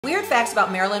Weird facts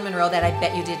about Marilyn Monroe that I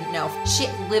bet you didn't know. She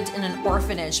lived in an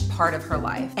orphanage part of her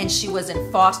life, and she was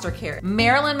in foster care.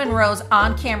 Marilyn Monroe's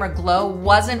on-camera glow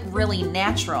wasn't really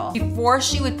natural. Before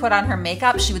she would put on her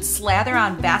makeup, she would slather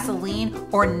on Vaseline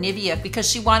or Nivea because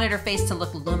she wanted her face to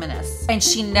look luminous. And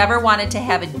she never wanted to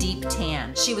have a deep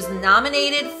tan. She was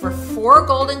nominated for 4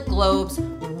 Golden Globes,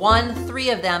 won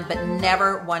 3 of them, but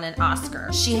never won an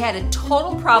Oscar. She had a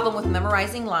total problem with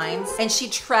memorizing lines, and she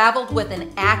traveled with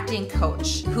an acting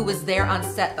coach who was there on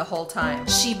set the whole time.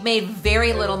 She made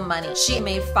very little money. She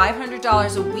made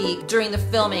 $500 a week during the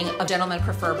filming of Gentlemen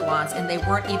Prefer Blondes, and they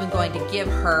weren't even going to give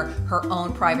her her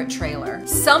own private trailer.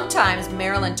 Sometimes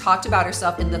Marilyn talked about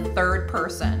herself in the 3rd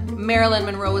person. Marilyn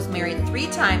Monroe was married 3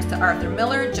 times to Arthur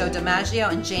Miller, Joe DiMaggio,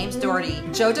 and James Doherty.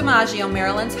 Joe DiMaggio,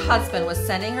 Marilyn's husband, was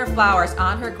sending her flowers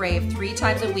on her grave 3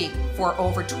 times a week for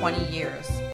over 20 years.